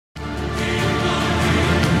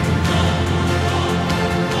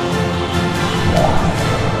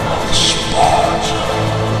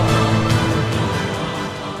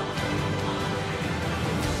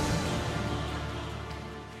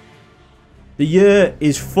The year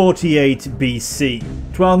is 48 BC.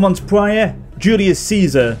 12 months prior, Julius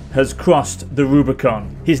Caesar has crossed the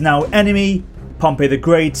Rubicon. His now enemy, Pompey the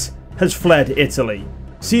Great, has fled Italy.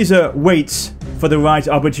 Caesar waits for the right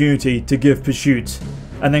opportunity to give pursuit,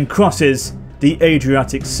 and then crosses the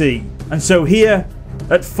Adriatic Sea. And so here,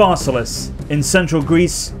 at Pharsalus, in central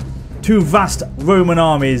Greece, two vast Roman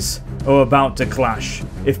armies are about to clash.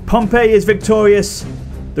 If Pompey is victorious,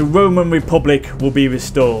 the Roman Republic will be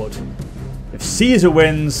restored. If Caesar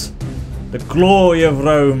wins, the glory of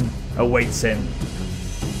Rome awaits him.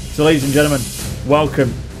 So ladies and gentlemen,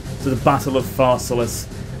 welcome to the Battle of Pharsalus.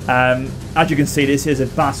 As you can see, this is a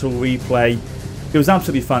battle replay. It was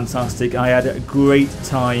absolutely fantastic. I had a great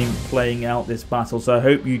time playing out this battle, so I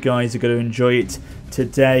hope you guys are going to enjoy it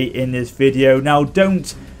today in this video. Now,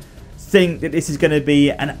 don't think that this is going to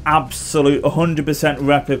be an absolute 100%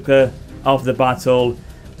 replica of the battle.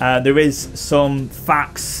 There is some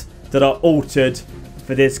facts that are altered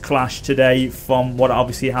for this clash today from what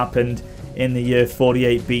obviously happened in the year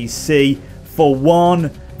 48 BC. For one,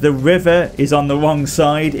 the river is on the wrong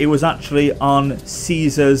side. It was actually on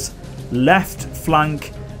Caesar's left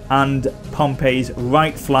flank and Pompey's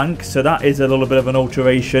right flank, so that is a little bit of an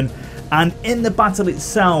alteration. And in the battle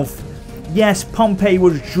itself, yes, Pompey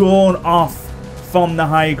was drawn off from the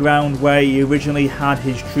high ground where he originally had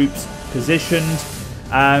his troops positioned,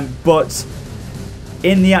 but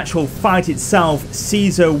in the actual fight itself,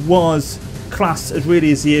 Caesar was classed as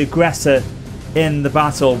really as the aggressor in the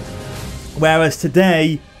battle, whereas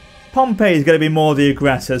today Pompey is going to be more the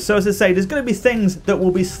aggressor. So as I say, there's going to be things that will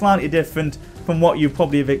be slightly different from what you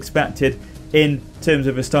probably have expected in terms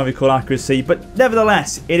of historical accuracy, but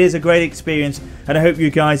nevertheless it is a great experience and I hope you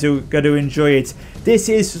guys are going to enjoy it. This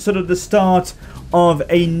is sort of the start of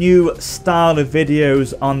a new style of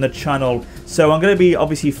videos on the channel, so I'm going to be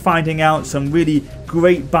obviously finding out some really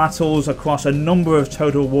great battles across a number of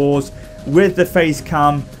total wars with the face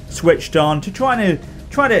cam switched on to try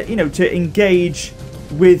to you know, to engage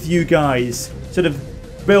with you guys, sort of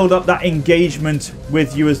build up that engagement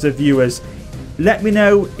with you as the viewers. Let me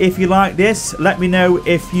know if you like this. Let me know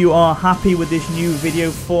if you are happy with this new video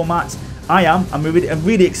format. I am. I'm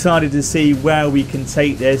really excited to see where we can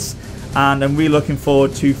take this, and I'm really looking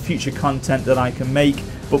forward to future content that I can make.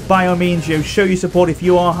 But by all means, you know, show your support if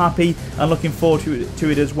you are happy and looking forward to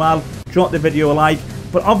it as well. Drop the video a like.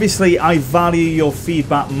 But obviously, I value your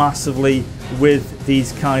feedback massively with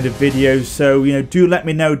these kind of videos, so you know, do let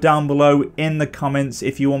me know down below in the comments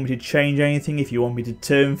if you want me to change anything, if you want me to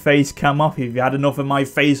turn face cam off. If you had enough of my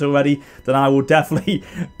face already, then I will definitely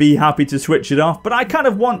be happy to switch it off, but I kind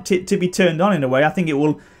of want it to be turned on in a way. I think it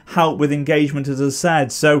will help with engagement, as I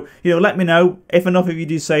said. So you know, let me know. If enough of you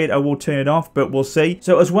do say it, I will turn it off, but we'll see.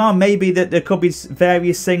 So as well, maybe that there could be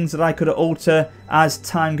various things that I could alter as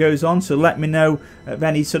time goes on, so let me know of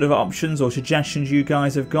any sort of options or suggestions you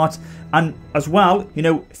guys have got. And as well, you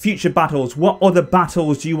know, future battles. What other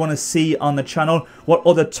battles do you want to see on the channel? What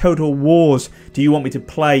other total wars do you want me to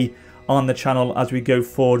play on the channel as we go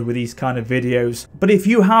forward with these kind of videos? But if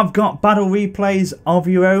you have got battle replays of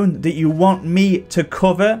your own that you want me to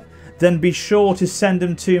cover, then be sure to send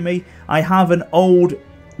them to me. I have an old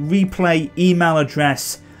replay email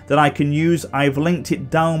address that I can use. I've linked it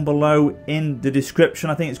down below in the description.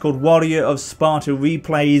 I think it's called WarriorofSparta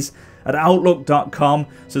Replays at outlook.com.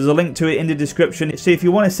 So there's a link to it in the description. So if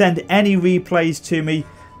you want to send any replays to me,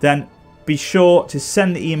 then be sure to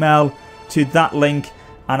send the email to that link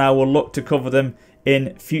and I will look to cover them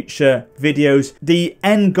in future videos. The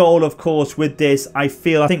end goal, of course, with this, I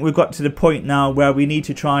think we've got to the point now where we need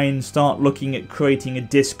to try and start looking at creating a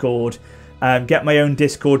Discord, get my own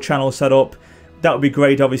Discord channel set up. That would be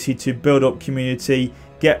great, obviously, to build up community,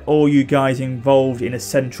 get all you guys involved in a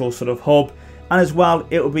central sort of hub, and as well,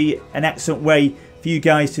 it will be an excellent way for you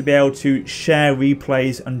guys to be able to share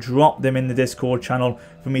replays and drop them in the Discord channel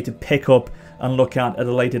for me to pick up and look at a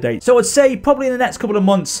later date. So I'd say probably in the next couple of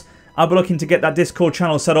months I'll be looking to get that Discord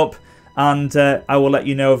channel set up, and I will let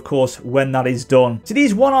you know, of course, when that is done. So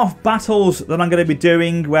these one-off battles that I'm going to be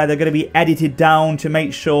doing, where they're going to be edited down to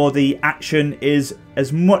make sure the action is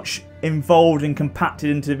as much involved and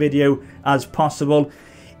compacted into the video as possible,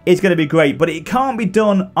 it's going to be great, but it can't be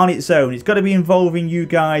done on its own. It's got to be involving you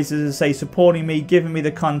guys, as I say, supporting me, giving me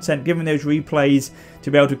the content, giving those replays to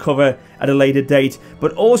be able to cover at a later date.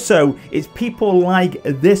 But also, it's people like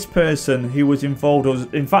this person who was involved.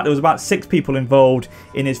 In fact, there was about 6 people involved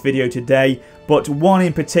in this video today, but one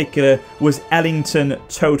in particular was Ellington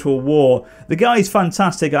Total War. The guy is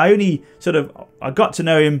fantastic. I got to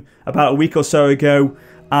know him about a week or so ago,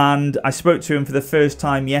 and I spoke to him for the first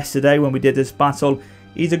time yesterday when we did this battle.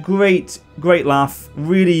 He's a great laugh,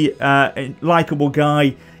 really likeable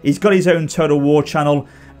guy. He's got his own Total War channel,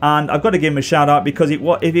 and I've got to give him a shout out because if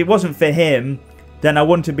it wasn't for him, then I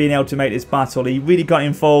wouldn't have been able to make this battle. He really got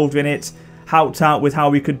involved in it, helped out with how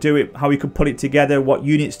we could do it, how we could put it together, what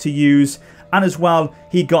units to use, and as well,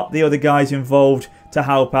 he got the other guys involved to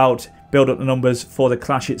help out, build up the numbers for the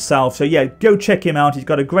clash itself. So yeah, go check him out. He's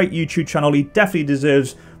got a great YouTube channel. He definitely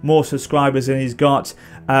deserves more subscribers than he's got.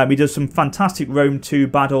 He does some fantastic Rome 2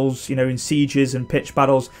 battles, you know, in sieges and pitch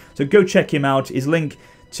battles. So go check him out. His link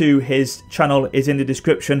to his channel is in the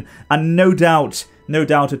description. And no doubt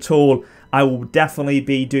at all, I will definitely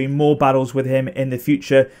be doing more battles with him in the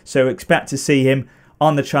future. So expect to see him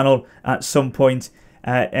on the channel at some point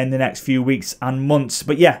in the next few weeks and months.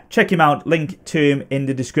 But yeah, check him out. Link to him in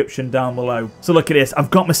the description down below. So look at this. I've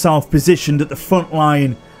got myself positioned at the front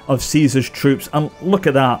line of Caesar's troops, and look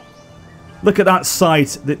at that. Look at that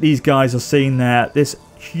sight that these guys are seeing there. This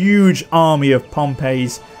huge army of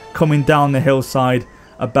Pompey's coming down the hillside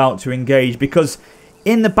about to engage. Because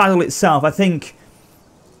in the battle itself, I think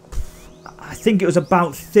it was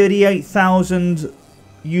about 38,000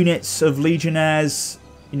 units of legionnaires,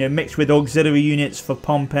 you know, mixed with auxiliary units for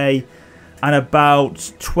Pompey, and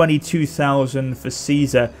about 22,000 for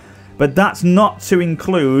Caesar. But that's not to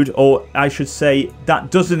include, or I should say, that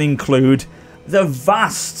doesn't include the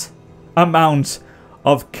vast amount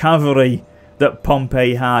of cavalry that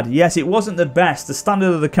Pompey had. Yes, it wasn't the best. The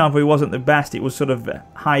standard of the cavalry wasn't the best. It was sort of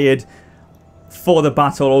hired for the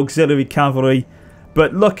battle, auxiliary cavalry.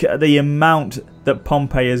 But look at the amount that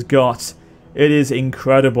Pompey has got. It is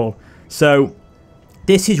incredible. So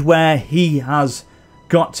this is where he has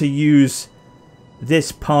got to use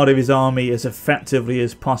this part of his army as effectively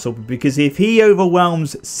as possible, because if he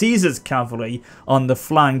overwhelms Caesar's cavalry on the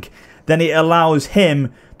flank, then it allows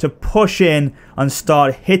him to push in and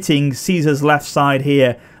start hitting Caesar's left side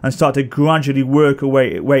here and start to gradually work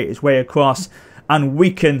his way across and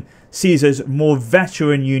weaken Caesar's more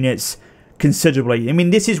veteran units considerably. I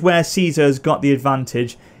mean, this is where Caesar's got the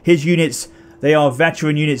advantage. His units, they are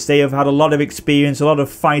veteran units. They have had a lot of experience, a lot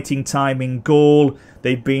of fighting time in Gaul.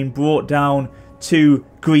 They've been brought down to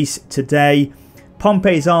Greece today.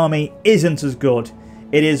 Pompey's army isn't as good.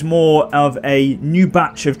 It is more of a new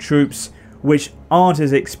batch of troops which aren't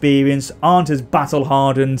as experienced, aren't as battle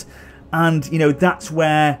hardened, and you know, that's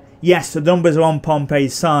where, yes, the numbers are on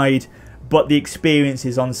Pompey's side, but the experience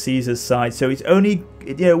is on Caesar's side. So it's only,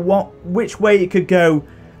 you know, which way it could go,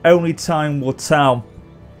 only time will tell.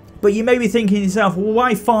 But you may be thinking to yourself, well,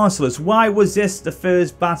 why Pharsalus? Why was this the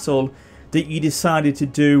first battle that you decided to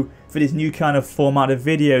do for this new kind of format of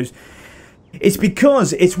videos? It's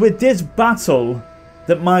because it's with this battle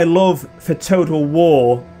that my love for Total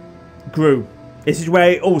War grew. This is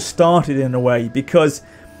where it all started in a way, because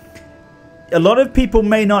a lot of people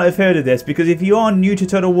may not have heard of this, because if you are new to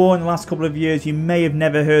Total War in the last couple of years, you may have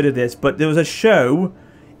never heard of this. But there was a show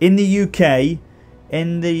in the UK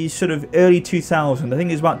in the sort of early 2000s, I think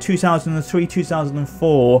it was about 2003,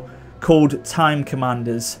 2004, called Time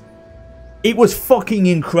Commanders. It was fucking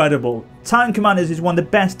incredible. Time Commanders is one of the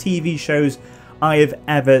best TV shows I have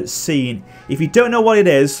ever seen. If you don't know what it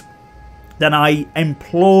is, then I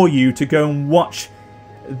implore you to go and watch.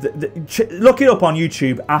 Look it up on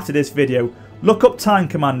YouTube after this video. Look up Time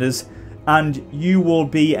Commanders and you will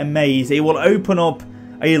be amazed. It will open up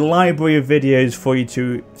a library of videos for you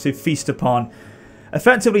to feast upon.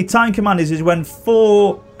 Effectively, Time Commanders is when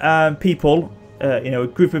four people, you know, a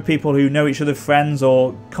group of people who know each other, friends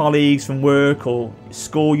or colleagues from work or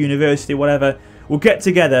school, university, whatever, will get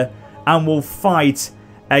together and will fight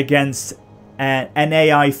against an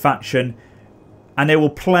AI faction, and they will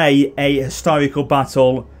play a historical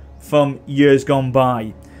battle from years gone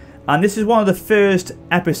by. And this is one of the first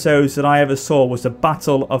episodes that I ever saw, was the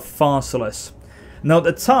Battle of Pharsalus. Now at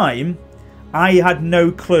the time, I had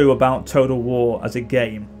no clue about Total War as a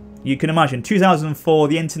game. You can imagine, 2004,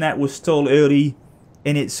 the internet was still early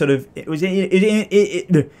in its sort of, it was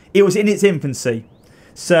in its infancy.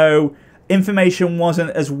 So information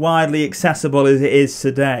wasn't as widely accessible as it is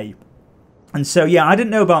today. And so yeah, I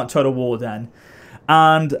didn't know about Total War then.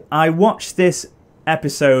 And I watched this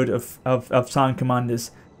episode of Time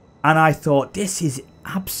Commanders and I thought, this is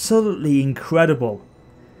absolutely incredible.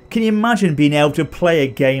 Can you imagine being able to play a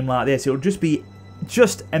game like this? It would just be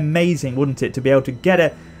amazing, wouldn't it, to be able to get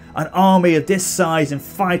an army of this size and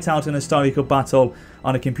fight out an historical battle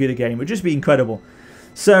on a computer game. It would just be incredible.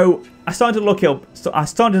 So I started to look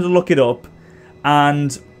it up,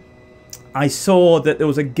 and I saw that there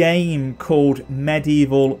was a game called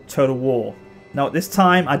Medieval Total War. Now at this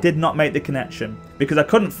time I did not make the connection because I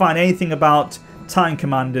couldn't find anything about Time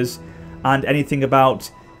Commanders, and anything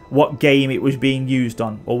about what game it was being used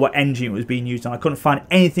on or what engine it was being used on. I couldn't find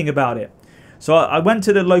anything about it. So I went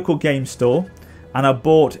to the local game store and I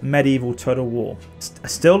bought Medieval Total War. I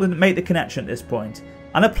still didn't make the connection at this point.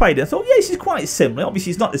 And I played it. I thought, yeah, this is quite similar. Obviously,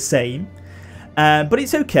 it's not the same. But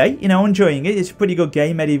it's okay. You know, I'm enjoying it. It's a pretty good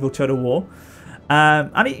game, Medieval Total War.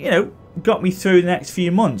 And it, you know, got me through the next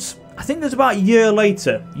few months. I think it was about a year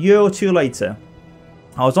or two later,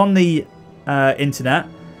 I was on the internet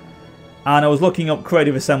and I was looking up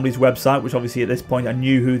Creative Assembly's website, which obviously at this point I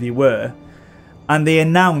knew who they were, and they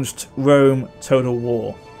announced Rome Total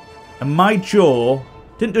War. And my jaw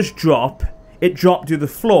didn't just drop, it dropped to the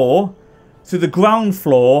floor, through the ground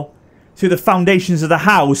floor, through the foundations of the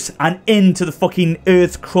house, and into the fucking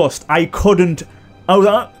earth's crust. I couldn't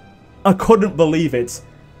believe it.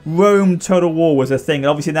 Rome Total War was a thing. And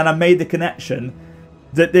obviously then I made the connection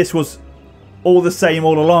that this was all the same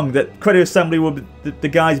all along. That Creative Assembly were the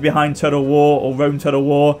guys behind Total War or Rome Total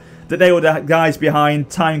War. That they were the guys behind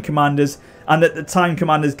Time Commanders. And that the Time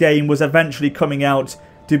Commanders game was eventually coming out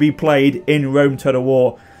to be played in Rome Total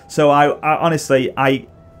War. So I honestly,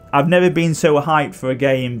 I've never been so hyped for a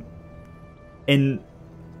game in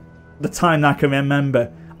the time that I can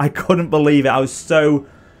remember. I couldn't believe it. I was so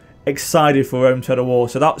excited for Rome Total War.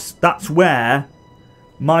 So that's where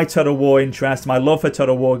my Total War interest, my love for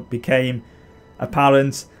Total War became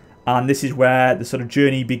apparent, and this is where the sort of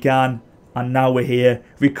journey began. And now we're here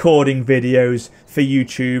recording videos for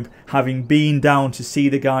YouTube, having been down to see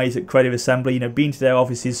the guys at Creative Assembly, you know, been to their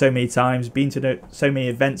offices so many times, been to so many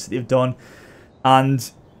events that they've done,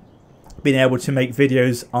 and been able to make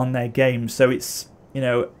videos on their games. So it's, you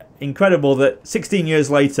know, incredible that 16 years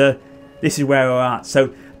later, this is where we're at.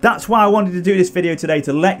 So that's why I wanted to do this video today,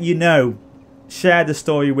 to let you know, share the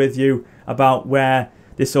story with you about where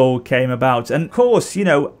this all came about. And of course, you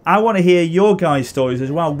know, I want to hear your guys' stories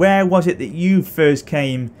as well. Where was it that you first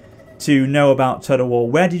came to know about Total War?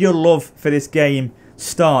 Where did your love for this game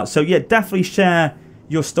start? So yeah, definitely share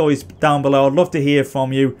your stories down below. I'd love to hear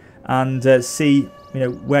from you and see, you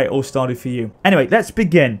know, where it all started for you. Anyway, let's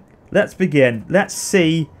begin. Let's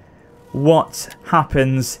see what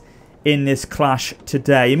happens in this clash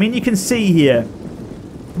today. I mean, you can see here,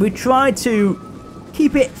 we tried to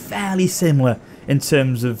keep it fairly similar in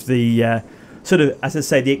terms of the sort of, as I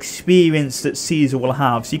say, the experience that Caesar will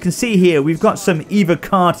have. So you can see here, we've got some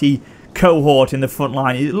Evocati cohort in the front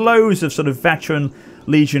line. Loads of sort of veteran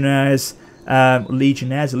legionaries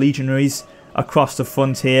across the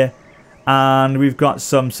front here. And we've got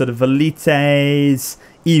some sort of Velites,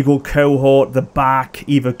 Eagle cohort, the back,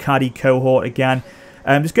 Evocati cohort again.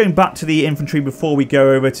 Just going back to the infantry before we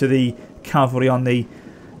go over to the cavalry on the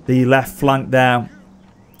left flank there.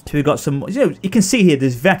 So we've got some, you know, you can see here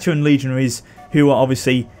there's veteran legionaries who are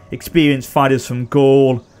obviously experienced fighters from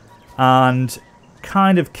Gaul and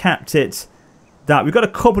kind of kept it that. We've got a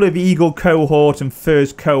couple of Eagle cohort and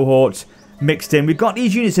Furs cohort mixed in. We've got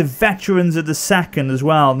these units of veterans of the second as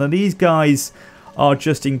well. Now these guys are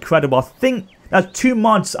just incredible. I think that's two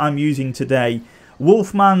mods I'm using today.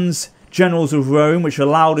 Wolfman's Generals of Rome, which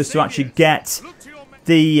allowed us to actually get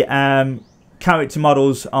the character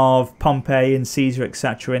models of Pompey and Caesar,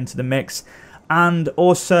 etc. into the mix. And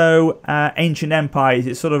also Ancient Empires.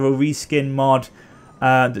 It's sort of a reskin mod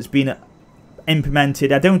that's been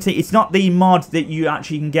implemented. I don't think it's not the mod that you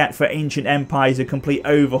actually can get for Ancient Empires, a complete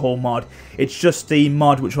overhaul mod. It's just the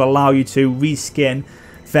mod which will allow you to reskin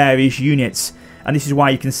various units. And this is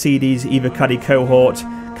why you can see these Evocati cohort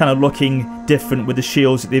kind of looking different with the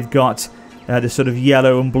shields that they've got. The sort of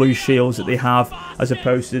yellow and blue shields that they have, as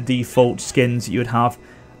opposed to the default skins that you would have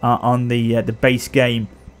on the base game.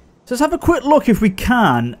 So let's have a quick look, if we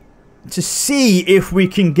can, to see if we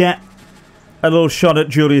can get a little shot at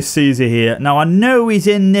Julius Caesar here. Now I know he's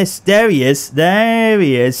in this. There he is. There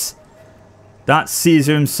he is. That's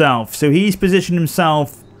Caesar himself. So he's positioned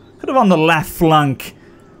himself kind of on the left flank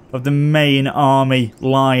of the main army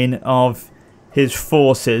line of his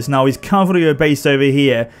forces. Now his cavalry are based over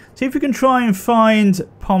here. See if we can try and find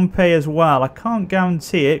Pompey as well. I can't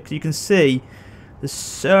guarantee it, because you can see there's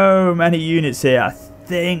so many units here. I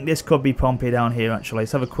think this could be Pompey down here actually.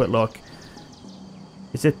 Let's have a quick look.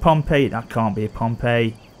 Is it Pompey? That can't be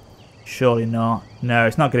Pompey. Surely not. No,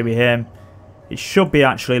 it's not going to be him. It should be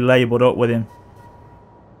actually labelled up with him.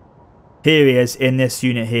 Here he is in this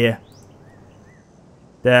unit here.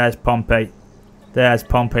 There's Pompey. There's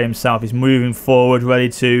Pompey himself. He's moving forward, ready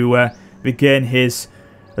to begin his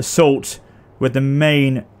assault with the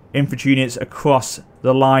main infantry units across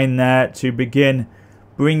the line there to begin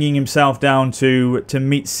bringing himself down to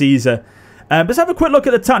meet Caesar. Let's have a quick look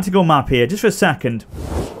at the tactical map here, just for a second.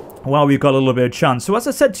 while we've got a little bit of chance. So as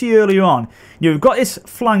I said to you earlier on, we've got this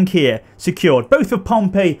flank here secured, both for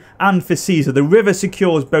Pompey and for Caesar. The river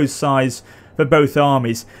secures both sides for both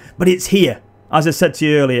armies. But it's here, as I said to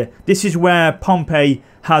you earlier. This is where Pompey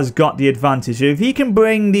has got the advantage. So if he can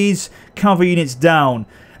bring these cavalry units down,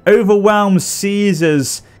 overwhelm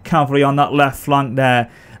Caesar's cavalry on that left flank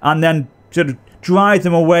there, and then sort of drive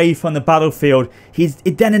them away from the battlefield,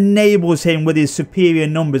 it then enables him with his superior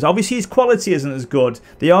numbers. Obviously his quality isn't as good.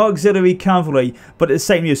 They are auxiliary cavalry, but at the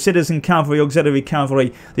same citizen cavalry, auxiliary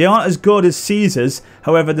cavalry, they aren't as good as Caesar's.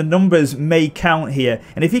 However, the numbers may count here,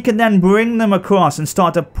 and if he can then bring them across and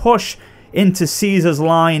start to push into Caesar's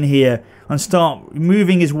line here and start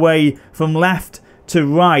moving his way from left to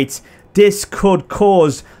right, this could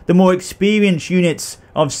cause the more experienced units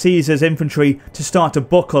of Caesar's infantry to start to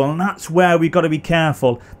buckle, and that's where we've got to be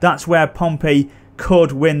careful. That's where Pompey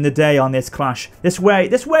could win the day on this clash. This way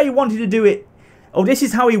he wanted to do it, or this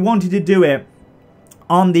is how he wanted to do it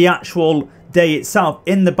on the actual day itself.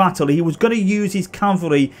 In the battle, he was going to use his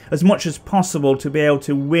cavalry as much as possible to be able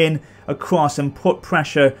to win across and put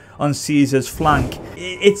pressure on Caesar's flank.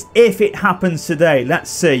 It's if it happens today, let's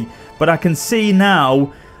see. But I can see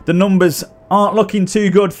now the numbers aren't looking too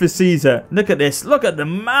good for Caesar. Look at this. Look at the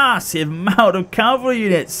massive amount of cavalry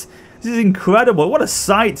units. This is incredible. What a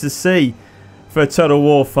sight to see for a Total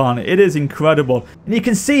War fan. It is incredible. And you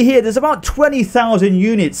can see here there's about 20,000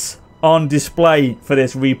 units on display for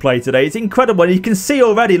this replay today. It's incredible. And you can see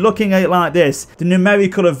already, looking at it like this, the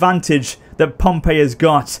numerical advantage that Pompey has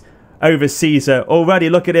got over Caesar. Already,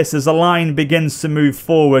 look at this as the line begins to move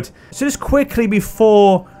forward. So just quickly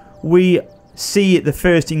before we see the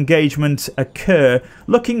first engagement occur,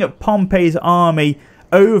 looking at Pompey's army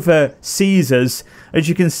over Caesar's, as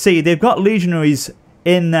you can see, they've got legionaries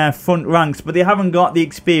in their front ranks, but they haven't got the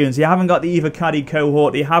experience. They haven't got the Evocati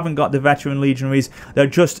cohort. They haven't got the veteran legionaries. They're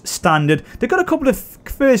just standard. They've got a couple of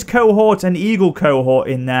first cohort and eagle cohort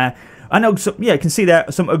in there. And also, yeah, you can see there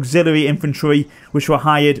some auxiliary infantry which were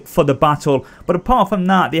hired for the battle. But apart from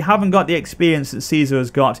that, they haven't got the experience that Caesar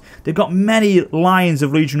has got. They've got many lines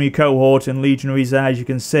of legionary cohort and legionaries there, as you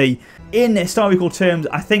can see. In historical terms,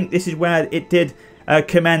 I think this is where it did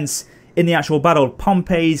commence in the actual battle.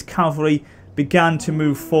 Pompey's cavalry began to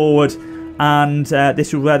move forward, and this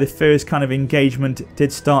is where the first kind of engagement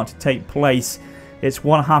did start to take place. It's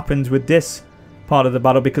what happens with this part of the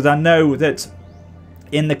battle, because I know that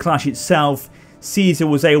in the clash itself, Caesar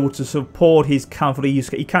was able to support his cavalry.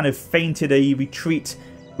 He kind of feinted a retreat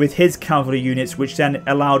with his cavalry units, which then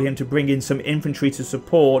allowed him to bring in some infantry to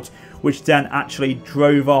support, which then actually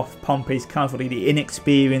drove off Pompey's cavalry. The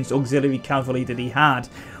inexperienced auxiliary cavalry that he had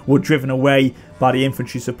were driven away by the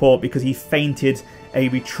infantry support because he feinted a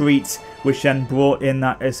retreat, which then brought in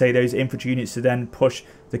that, those infantry units to then push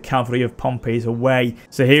the cavalry of Pompey's away.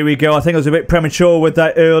 So here we go. I think I was a bit premature with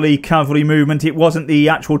that early cavalry movement. It wasn't the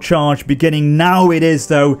actual charge beginning. Now it is,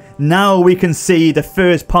 though. Now we can see the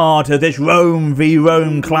first part of this Rome v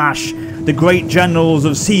Rome clash. The great generals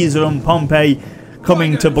of Caesar and Pompey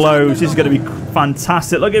coming to blows. This is going to be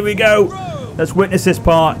fantastic. Look, here we go. Let's witness this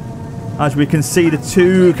part as we can see the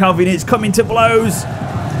two cavalry units coming to blows.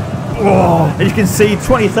 Oh, as you can see,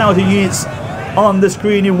 20,000 units on the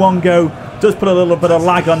screen in one go. Does put a little bit of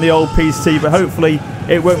lag on the old PC, but hopefully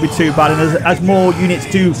it won't be too bad. And as more units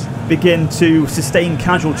do begin to sustain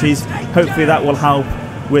casualties, hopefully that will help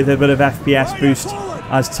with a bit of FPS boost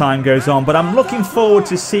as time goes on. But I'm looking forward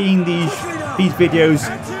to seeing these videos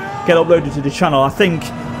get uploaded to the channel. I think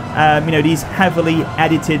you know, these heavily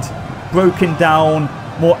edited, broken down,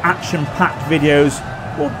 more action-packed videos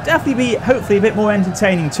will definitely be, hopefully, a bit more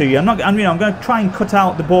entertaining to you. I'm going to try and cut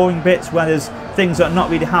out the boring bits where there's things that are not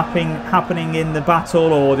really happening in the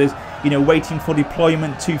battle, or there's, you know, waiting for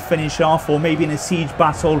deployment to finish off, or maybe in a siege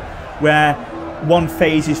battle where one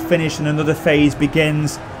phase is finished and another phase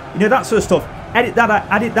begins. You know, that sort of stuff. Edit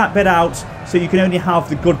that bit out so you can only have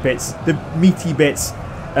the good bits, the meaty bits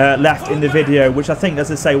left in the video, which I think,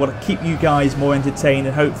 as I say, will keep you guys more entertained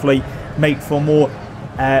and hopefully make for a more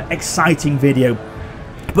exciting video.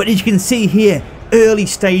 But as you can see here, early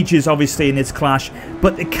stages obviously in this clash,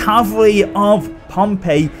 but the cavalry of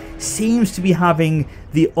Pompey seems to be having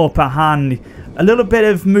the upper hand. A little bit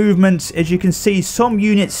of movement, as you can see, some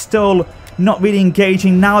units still not really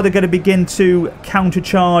engaging. Now they're going to begin to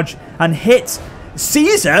countercharge and hit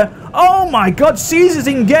Caesar. Oh my god, Caesar's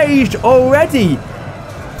engaged already.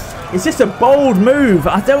 Is this a bold move?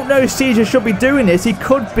 I don't know if Caesar should be doing this. He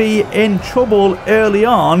could be in trouble early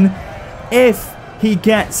on if he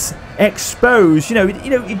gets exposed. You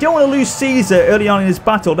don't want to lose Caesar early on in his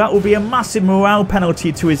battle. That will be a massive morale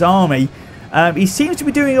penalty to his army. He seems to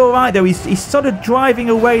be doing alright though. He's sort of driving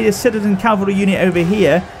away the citizen cavalry unit over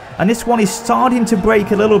here. And this one is starting to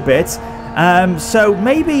break a little bit. So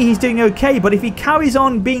maybe he's doing okay. But if he carries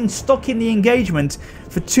on being stuck in the engagement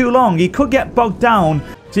for too long, he could get bogged down.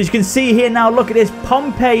 So as you can see here now, look at this.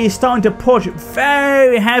 Pompey is starting to push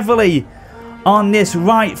very heavily on this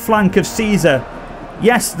right flank of Caesar.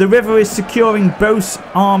 Yes, the river is securing both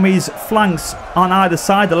armies' flanks on either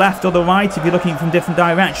side, the left or the right, if you're looking from different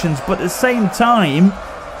directions. But at the same time,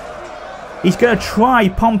 he's going to try,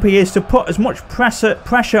 Pompey is, to put as much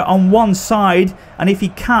pressure on one side, and if he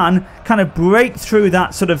can, kind of break through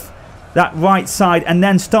that that right side and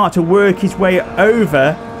then start to work his way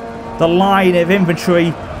over the line of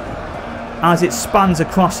infantry as it spans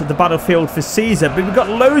across the battlefield for Caesar. But we've got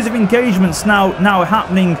loads of engagements now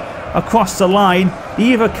happening across the line.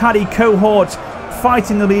 The Evocati cohort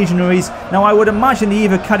fighting the legionaries. Now I would imagine the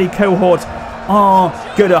Evocati cohort are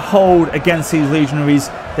going to hold against these legionaries.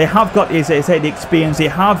 They have got, as I say, the experience. They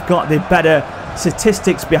have got the better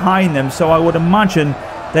statistics behind them. So I would imagine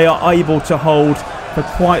they are able to hold for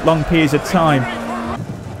quite long periods of time.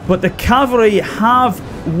 But the cavalry have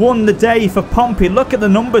won the day for Pompey. Look at the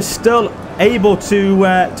numbers still able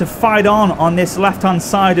to fight on this left-hand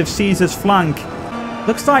side of Caesar's flank.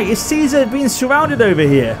 Looks like, is Caesar being surrounded over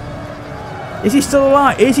here? Is he still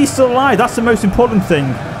alive? Is he still alive? That's the most important thing.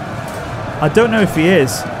 I don't know if he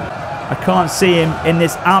is. I can't see him in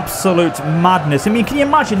this absolute madness. I mean, can you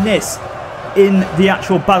imagine this in the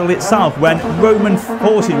actual battle itself when Roman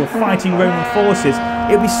forces were fighting Roman forces?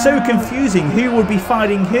 It would be so confusing who would be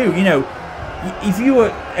fighting who. You know, if you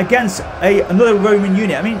were against another Roman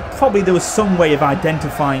unit, I mean, probably there was some way of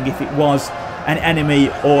identifying if it was an enemy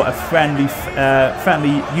or a friendly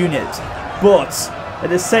unit, but at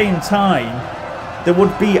the same time there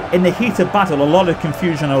would be, in the heat of battle, a lot of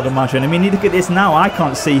confusion, I would imagine. I mean, you look at this now, I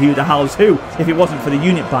can't see who the hell's who if it wasn't for the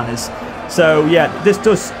unit banners. So yeah, this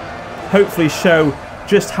does hopefully show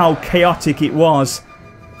just how chaotic it was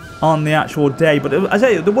on the actual day. But as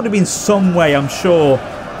I say, there would have been some way, I'm sure,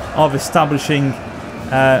 of establishing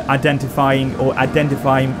identifying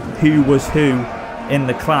who was who in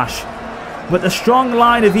the clash. But the strong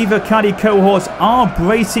line of Evocati cohorts are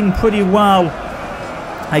bracing pretty well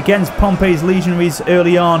against Pompey's legionaries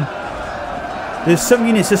early on. There's some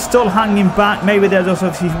units that are still hanging back. Maybe they're just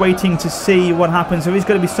obviously waiting to see what happens. There is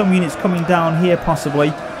going to be some units coming down here possibly,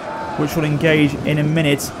 which will engage in a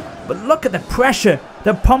minute. But look at the pressure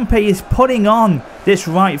that Pompey is putting on this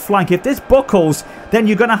right flank. If this buckles, then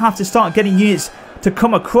you're going to have to start getting units to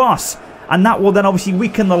come across, and that will then obviously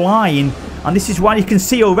weaken the line. And this is why you can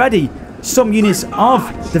see already some units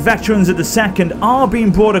of the veterans of the second are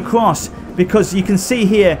being brought across, because you can see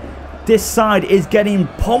here this side is getting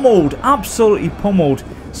pummeled, absolutely pummeled.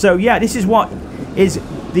 So yeah, this is what is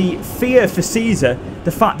the fear for Caesar.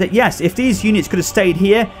 The fact that yes, if these units could have stayed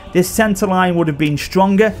here, this centre line would have been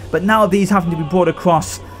stronger, but now these having to be brought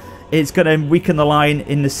across, it's going to weaken the line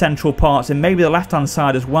in the central parts and maybe the left hand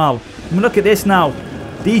side as well. I mean, look at this now.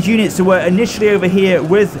 These units that were initially over here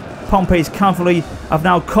with Pompey's cavalry have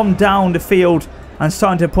now come down the field and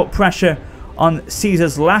starting to put pressure on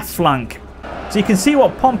Caesar's left flank. So you can see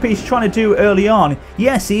what Pompey's trying to do early on.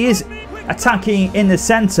 Yes, he is attacking in the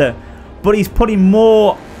centre, but he's putting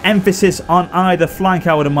more emphasis on either flank,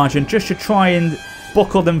 I would imagine, just to try and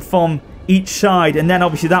buckle them from each side, and then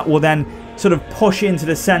obviously that will then sort of push into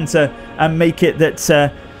the centre and make it that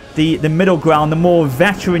the middle ground, the more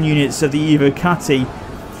veteran units of the Evocati,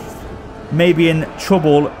 may be in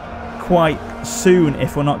trouble quite soon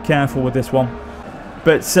if we're not careful with this one.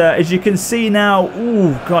 But as you can see now,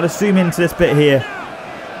 ooh, gotta zoom into this bit here.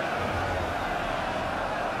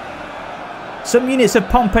 Some units of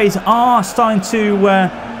Pompey's are starting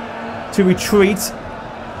to retreat.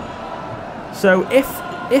 So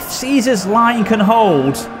if Caesar's line can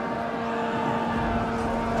hold,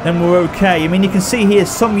 then we're okay. I mean, you can see here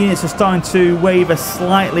some units are starting to waver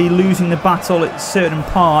slightly, losing the battle at certain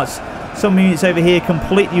parts. Some units over here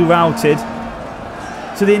completely routed.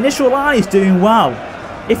 So the initial line is doing well.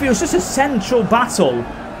 If it was just a central battle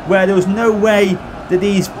where there was no way that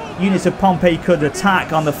these units of Pompey could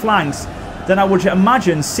attack on the flanks, then I would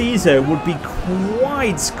imagine Caesar would be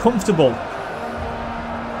quite comfortable.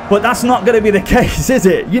 But that's not going to be the case, is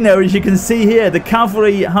it? You know, as you can see here, the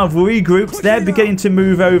cavalry have regrouped. They're beginning to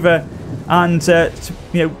move over and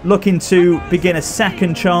you know, looking to begin a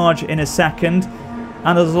second charge in a second.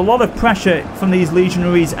 And there's a lot of pressure from these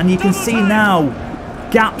legionaries, and you can see now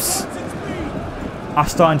gaps are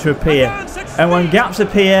starting to appear. And when gaps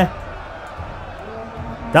appear,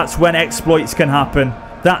 that's when exploits can happen.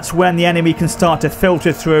 That's when the enemy can start to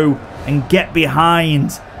filter through and get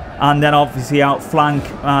behind and then obviously outflank,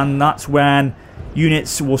 and that's when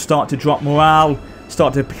units will start to drop morale,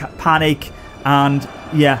 start to panic, and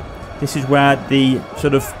yeah, this is where the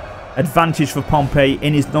sort of advantage for Pompey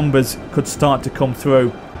in his numbers could start to come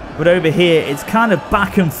through. But over here, it's kind of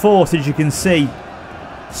back and forth, as you can see.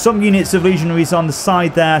 Some units of legionaries on the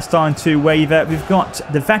side there starting to waver. We've got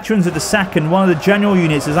the veterans of the second. One of the general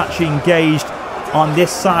units is actually engaged on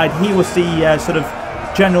this side. He was the sort of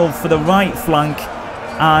general for the right flank,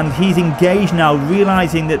 and he's engaged now,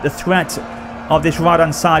 realizing that the threat of this right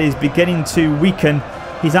hand side is beginning to weaken.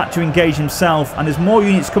 He's had to engage himself, and there's more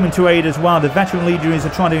units coming to aid as well. The veteran legionaries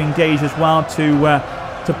are trying to engage as well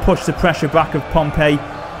to push the pressure back of Pompey.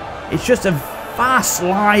 It's just a vast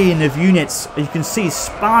line of units, as you can see,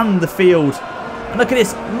 span the field. And look at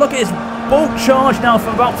this bulk charge now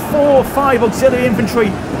from about 4 or 5 auxiliary infantry,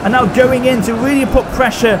 and now going in to really put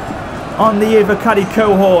pressure on the Ivocadi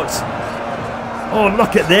cohort. Oh,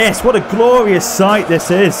 look at this, what a glorious sight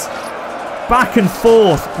this is. Back and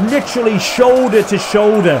forth, literally shoulder to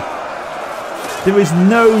shoulder. There is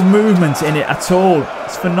no movement in it at all.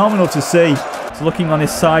 It's phenomenal to see. So looking on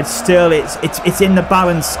this side, still it's in the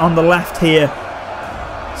balance on the left here.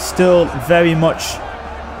 Still very much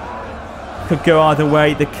could go either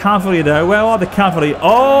way. The cavalry though, where are the cavalry?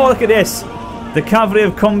 Oh, look at this. The cavalry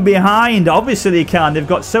have come behind. Obviously they can. They've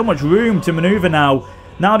got so much room to maneuver now.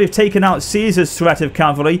 Now they've taken out Caesar's threat of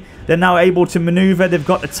cavalry. They're now able to maneuver. They've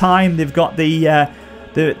got the time. They've got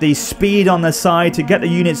the speed on their side to get the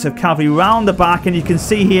units of cavalry round the back. And you can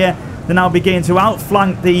see here they're now beginning to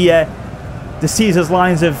outflank the Caesar's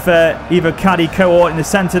lines of Ivocadi cohort in the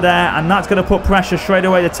centre there. And that's going to put pressure straight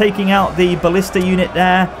away. They're taking out the ballista unit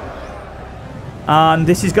there. And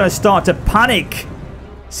this is going to start to panic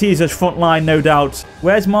Caesar's front line, no doubt.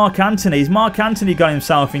 Where's Mark Antony? Has Mark Antony got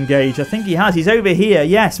himself engaged? I think he has. He's over here.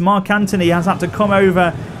 Yes, Mark Antony has had to come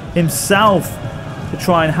over himself to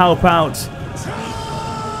try and help out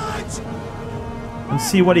and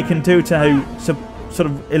see what he can do to sort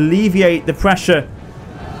of alleviate the pressure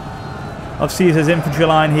of Caesar's infantry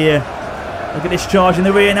line here. Look at this charge in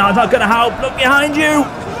the rear now. It's not going to help. Look behind you.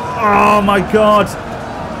 Oh my God.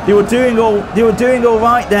 They were doing all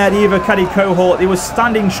right there, the Ivocadi cohort. They were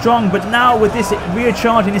standing strong, but now with this rear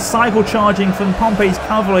charging, this cycle charging from Pompey's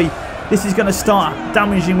cavalry, this is going to start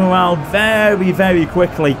damaging morale very, very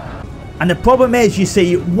quickly. And the problem is, you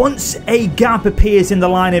see, once a gap appears in the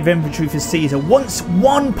line of infantry for Caesar, once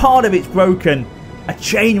one part of it's broken, a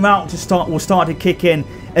chain rout will start to kick in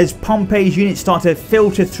as Pompey's units start to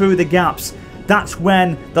filter through the gaps. That's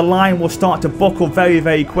when the line will start to buckle very,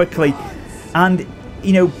 very quickly. And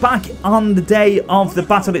you know, back on the day of the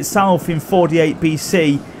battle itself in 48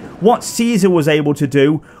 BC, what Caesar was able to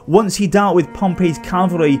do, once he dealt with Pompey's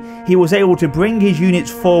cavalry, he was able to bring his units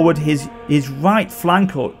forward, his right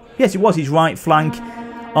flank, or yes, it was his right flank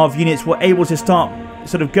of units were able to start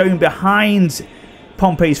sort of going behind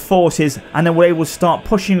Pompey's forces, and then were able to start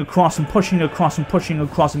pushing across and pushing across and pushing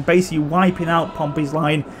across and basically wiping out Pompey's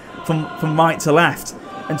line from right to left.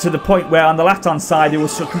 And to the point where on the left-hand side, they were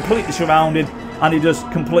so completely surrounded and he just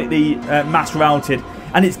completely mass routed.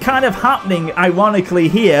 And it's kind of happening ironically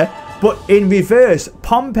here, but in reverse.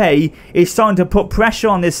 Pompey is starting to put pressure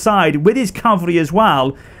on this side with his cavalry as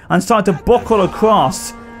well and start to buckle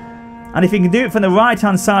across. And if he can do it from the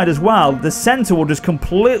right-hand side as well, the centre will just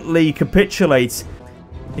completely capitulate.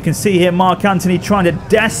 You can see here Mark Antony trying to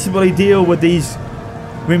desperately deal with these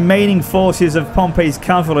remaining forces of Pompey's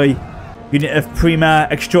cavalry. Unit of Prima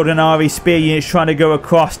Extraordinari spear units trying to go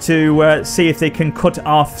across to see if they can cut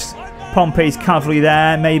off Pompey's cavalry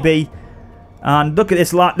there, maybe. And look at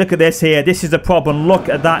this here. This is the problem. Look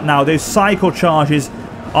at that now. Those cycle charges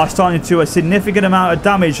are starting to do a significant amount of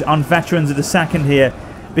damage on veterans of the second here,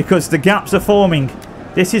 because the gaps are forming.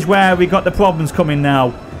 This is where we got the problems coming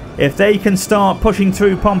now. If they can start pushing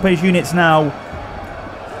through Pompey's units now,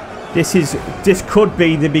 this could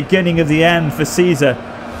be the beginning of the end for Caesar.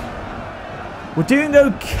 We're doing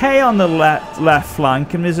okay on the left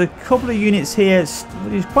flank, and there's a couple of units here,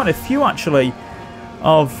 there's quite a few actually,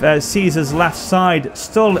 of Caesar's left side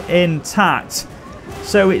still intact.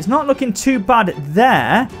 So it's not looking too bad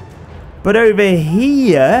there, but over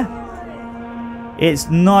here, it's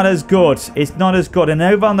not as good. It's not as good. And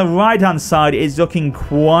over on the right-hand side, it's looking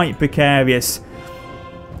quite precarious.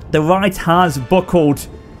 The right has buckled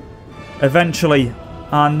eventually,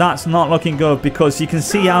 and that's not looking good, because you can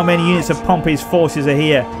see how many units of Pompey's forces are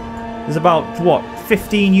here. There's about, what,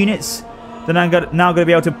 15 units? They're now going to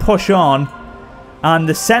be able to push on. And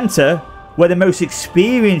the centre, where the most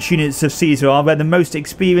experienced units of Caesar are, where the most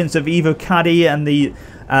experienced of Ivocadi and the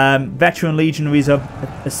veteran legionaries are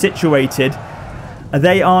situated,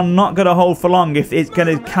 they are not going to hold for long if it's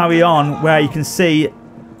going to carry on, where you can see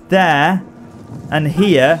there and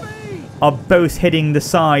here are both hitting the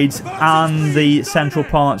sides and the central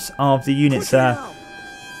parts of the units there.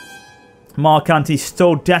 Mark Antony's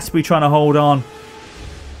still desperately trying to hold on,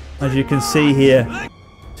 as you can see here.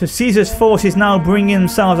 So Caesar's forces now bringing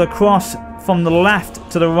themselves across from the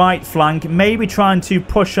left to the right flank, maybe trying to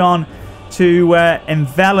push on to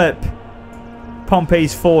envelop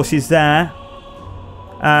Pompey's forces there.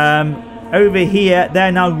 Over here,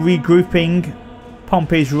 they're now regrouping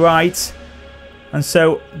Pompey's right, and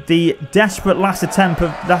so the desperate last attempt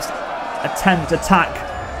attack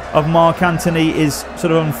of Mark Antony is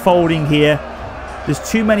sort of unfolding here.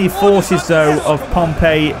 There's too many forces though of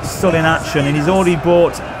Pompey still in action, and he's already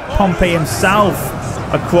brought Pompey himself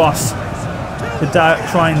across to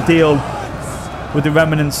try and deal with the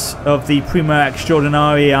remnants of the Prima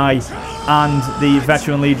Extraordinarii and the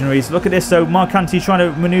veteran legionaries. Look at this though, Mark Antony trying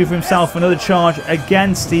to maneuver himself another charge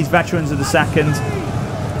against these veterans of the second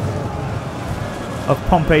of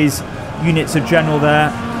Pompey's units of general there.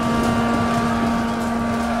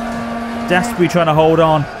 Desperately trying to hold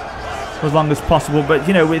on for as long as possible, but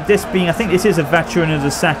you know, with this being, I think this is a veteran of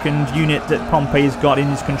the second unit that Pompey has got in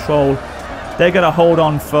his control. They're going to hold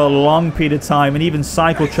on for a long period of time, and even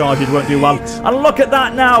cycle charges won't do well. And look at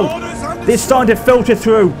that now! They're starting to filter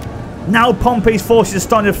through. Now Pompey's forces are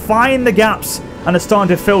starting to find the gaps and are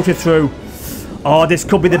starting to filter through. Oh, this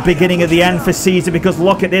could be the beginning of the end for Caesar, because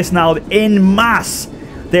look at this now. In mass,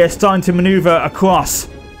 they're starting to maneuver across.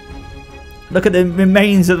 Look at the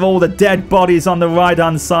remains of all the dead bodies on the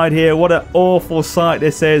right-hand side here. What an awful sight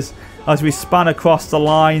this is as we span across the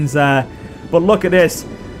lines there. But look at this.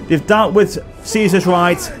 They've dealt with Caesar's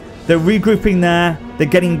right. They're regrouping there. They're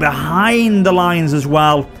getting behind the lines as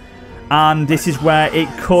well. And this is where it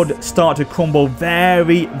could start to crumble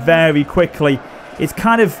very, very quickly. It's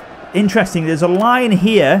kind of interesting. There's a line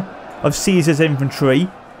here of Caesar's infantry.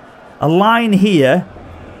 A line here.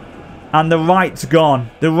 And the right's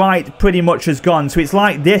gone. The right pretty much has gone. So it's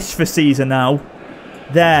like this for Caesar now.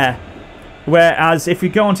 There. Whereas if you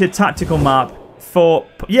go onto a tactical map for...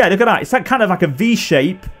 Yeah, look at that. It's like kind of like a V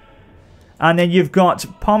shape. And then you've got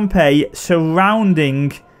Pompey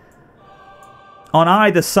surrounding on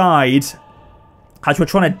either side as we're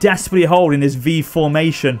trying to desperately hold in this V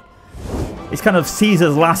formation. It's kind of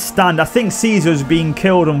Caesar's last stand. I think Caesar's being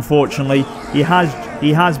killed, unfortunately. He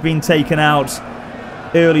has been taken out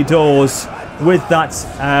early doors with that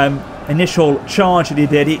initial charge that he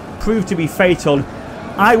did. It proved to be fatal.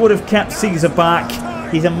 I would have kept Caesar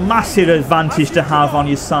back. He's a massive advantage to have on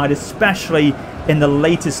your side, especially in the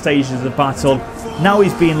later stages of the battle. Now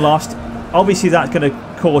he's being lost. Obviously that's going to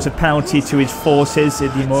cause a penalty to his forces. The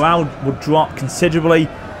morale would drop considerably,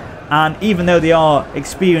 and even though they are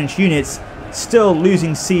experienced units, still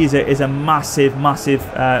losing Caesar is a massive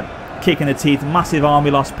kick in the teeth, massive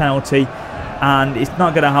army loss penalty, and it's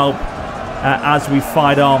not going to help as we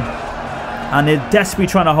fight on. And they're desperately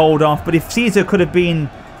trying to hold off, but if Caesar could have been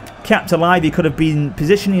kept alive, he could have been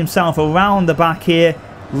positioning himself around the back here,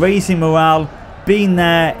 raising morale, being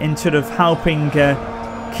there in sort of helping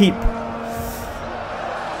keep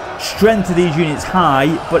strength of these units high.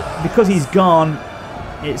 But because he's gone,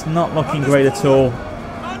 it's not looking great at all.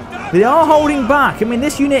 They are holding back. I mean,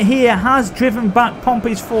 this unit here has driven back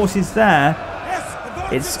Pompey's forces there.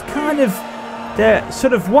 It's kind of... they're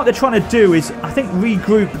sort of what they're trying to do is, I think,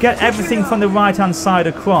 regroup, get everything from the right-hand side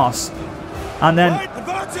across, and then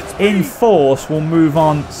in force will move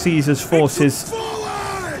on Caesar's forces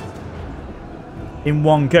in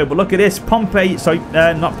one go. But look at this, Pompey, sorry,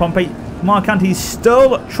 not Pompey, Mark Antony's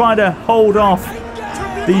still trying to hold off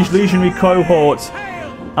these legionary cohorts.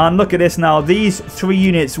 And look at this now, these three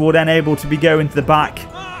units will then able to be going to the back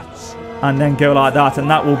and then go like that, and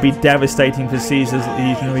that will be devastating for Caesar's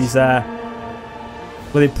legionaries there.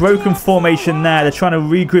 With a broken formation there, they're trying to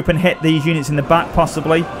regroup and hit these units in the back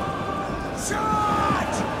possibly.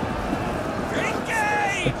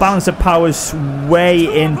 The balance of power is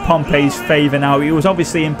way in Pompey's favour now. It was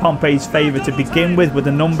obviously in Pompey's favour to begin with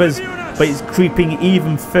the numbers, but it's creeping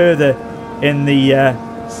even further in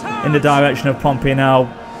the direction of Pompey now.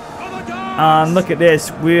 And look at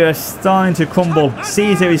this, we are starting to crumble.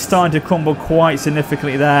 Caesar is starting to crumble quite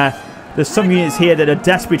significantly there. There's some units here that are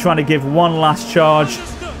desperately trying to give one last charge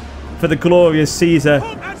for the glorious Caesar.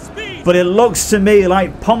 But it looks to me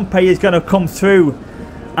like Pompey is going to come through.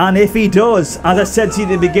 And if he does, as I said to you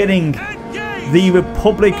at the beginning, the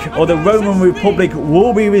Republic, or the Roman Republic,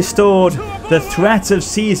 will be restored. The threat of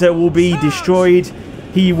Caesar will be destroyed.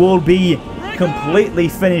 He will be completely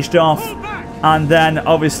finished off. And then,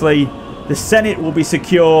 obviously, the Senate will be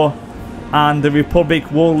secure. and the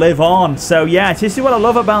Republic will live on. So yeah, this is what I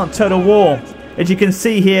love about Total War. As you can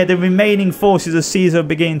see here, the remaining forces of Caesar are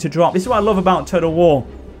beginning to drop. This is what I love about Total War.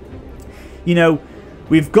 You know,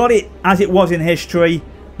 we've got it as it was in history,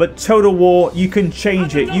 but Total War, you can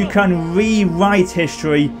change it. You can rewrite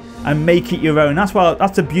history and make it your own. That's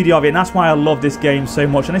the beauty of it, and that's why I love this game so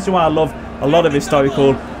much. And this is why I love a lot of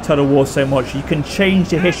historical Total War so much. You can change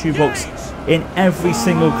the history books in every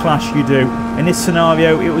single clash you do. In this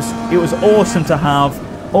scenario, it was awesome to have,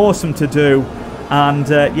 awesome to do, and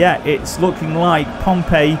yeah, it's looking like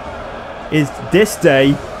Pompey is this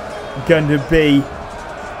day going to be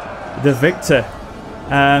the victor.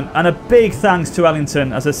 And a big thanks to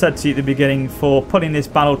Ellington, as I said to you at the beginning, for putting this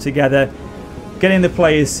battle together, getting the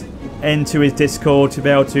players into his Discord to be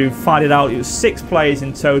able to fight it out. It was 6 players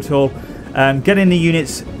in total, getting the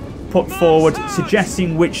units put forward,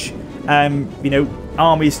 suggesting which you know,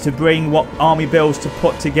 armies to bring, what army builds to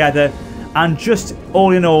put together, and just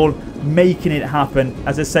all in all making it happen.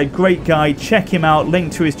 As I said, great guy. Check him out,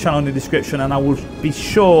 link to his channel in the description, and I will be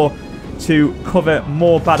sure to cover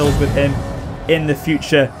more battles with him in the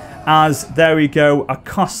future. As there we go, a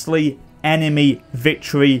costly enemy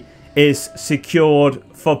victory is secured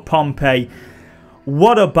for Pompey.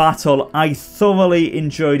 What a battle. I thoroughly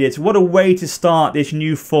enjoyed it. What a way to start this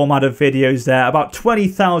new format of videos there. About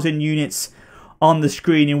 20,000 units on the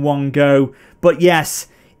screen in one go. But yes,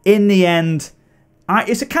 in the end,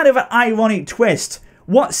 it's a kind of an ironic twist.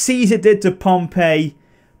 What Caesar did to Pompey,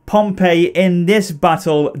 Pompey in this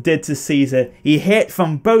battle did to Caesar. He hit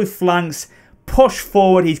from both flanks, pushed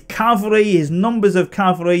forward his cavalry, his numbers of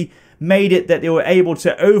cavalry, made it that they were able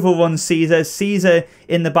to overrun Caesar. Caesar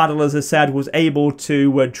in the battle, as I said, was able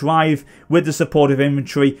to drive with the support of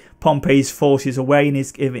infantry Pompey's forces away in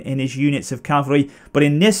his units of cavalry. But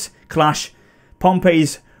in this clash,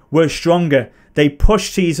 Pompey's were stronger. They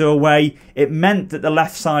pushed Caesar away. It meant that the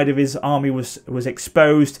left side of his army was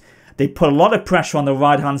exposed. They put a lot of pressure on the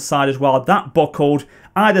right-hand side as well. That buckled.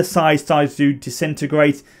 Either side started to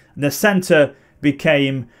disintegrate. The centre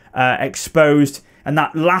became exposed. And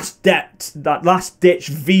that last ditch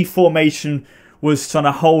V formation was trying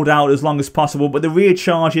to hold out as long as possible. But the rear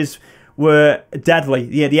charges were deadly.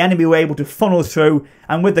 Yeah, the enemy were able to funnel through,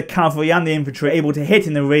 and with the cavalry and the infantry able to hit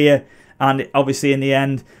in the rear. And obviously in the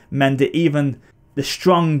end meant that even the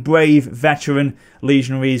strong, brave veteran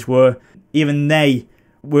legionaries weren't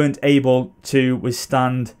able to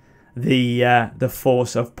withstand the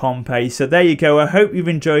force of Pompey. So there you go. I hope you've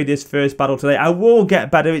enjoyed this first battle today. I will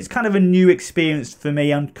get better. It's kind of a new experience for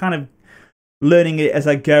me. I'm kind of learning it as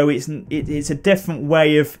I go. It's a different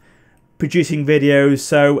way of producing videos.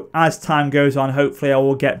 So as time goes on, hopefully I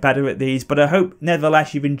will get better at these. But I hope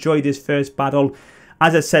nevertheless you've enjoyed this first battle.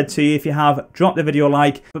 As I said to you, if you have, drop the video a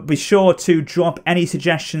like. But be sure to drop any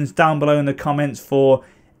suggestions down below in the comments for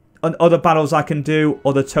other battles I can do,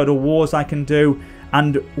 other Total Wars I can do,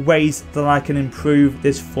 and ways that I can improve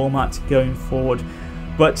this format going forward.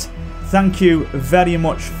 But thank you very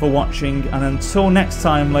much for watching, and until next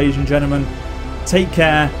time, ladies and gentlemen, take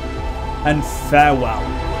care and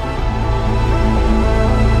farewell.